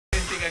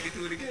think I can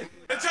do it again?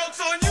 The joke's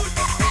on you!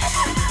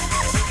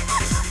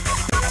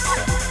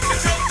 The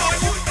joke's on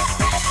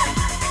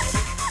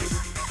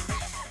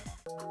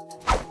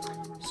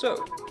you!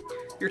 So,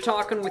 you're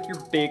talking with your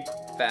big,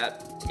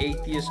 fat,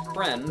 atheist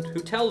friend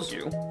who tells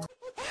you...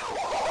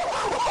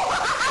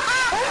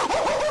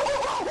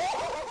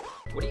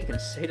 What are you gonna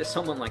say to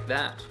someone like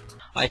that?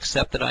 I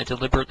accept that I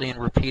deliberately and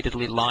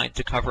repeatedly lied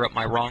to cover up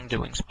my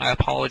wrongdoings. I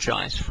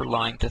apologize for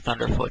lying to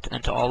Thunderfoot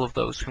and to all of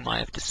those whom I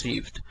have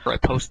deceived. I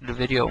posted a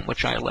video in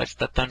which I alleged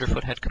that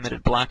Thunderfoot had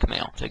committed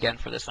blackmail. Again,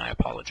 for this I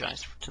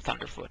apologize to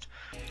Thunderfoot.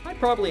 I'd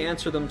probably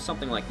answer them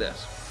something like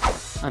this.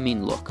 I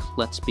mean, look,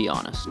 let's be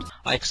honest.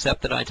 I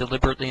accept that I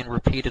deliberately and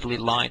repeatedly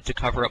lied to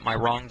cover up my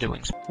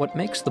wrongdoings. What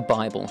makes the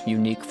Bible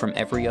unique from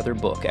every other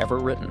book ever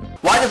written?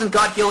 Why doesn't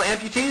God heal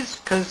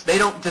amputees? Because they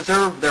don't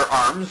deserve their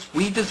arms.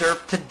 We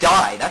deserve to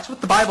die. That's what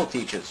the Bible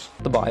teaches.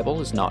 The Bible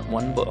is not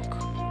one book.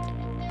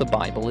 The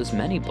Bible is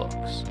many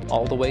books,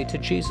 all the way to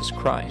Jesus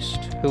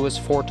Christ, who is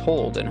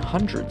foretold in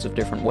hundreds of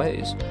different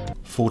ways.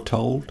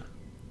 Foretold?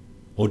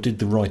 Or did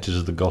the writers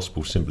of the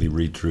Gospel simply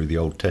read through the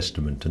Old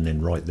Testament and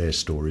then write their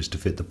stories to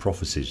fit the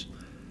prophecies,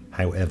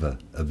 however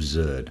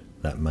absurd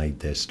that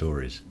made their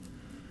stories?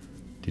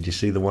 Did you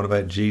see the one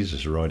about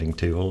Jesus riding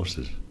 2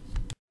 horses?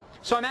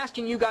 So I'm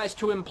asking you guys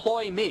to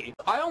employ me.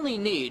 I only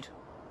need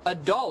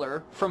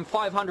 $1 from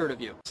 500 of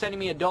you. Sending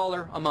me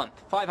 $1 a month.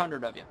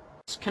 500 of you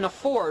can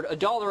afford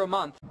 $1 a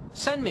month.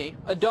 Send me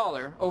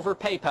 $1 over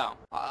PayPal.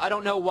 I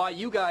don't know why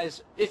you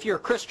guys, if you're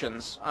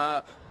Christians,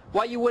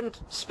 why you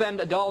wouldn't spend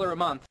 $1 a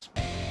month.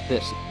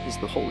 This is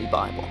the Holy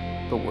Bible,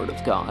 the Word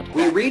of God.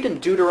 We read in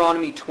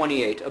Deuteronomy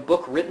 28, a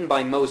book written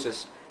by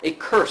Moses, a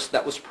curse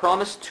that was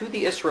promised to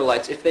the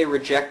Israelites if they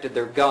rejected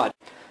their God.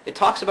 It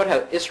talks about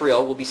how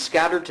Israel will be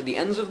scattered to the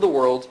ends of the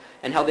world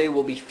and how they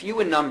will be few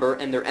in number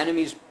and their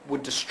enemies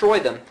would destroy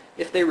them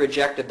if they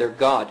rejected their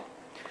God.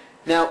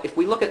 Now, if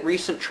we look at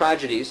recent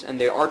tragedies, and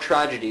there are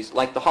tragedies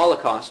like the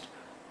Holocaust,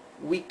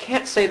 we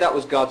can't say that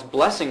was God's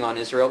blessing on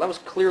Israel. That was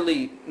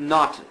clearly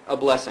not a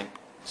blessing.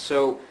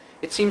 So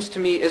it seems to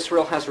me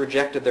Israel has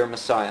rejected their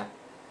Messiah.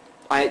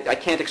 I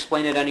can't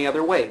explain it any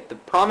other way. The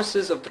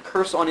promises of the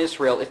curse on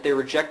Israel if they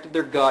rejected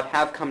their God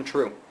have come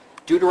true.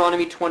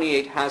 Deuteronomy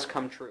 28 has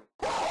come true.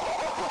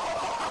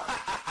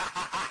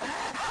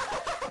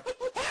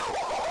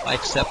 I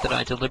accept that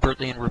I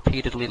deliberately and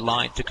repeatedly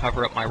lied to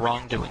cover up my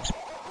wrongdoings.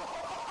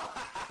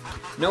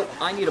 Nope,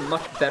 I need a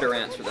much better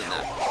answer than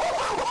that.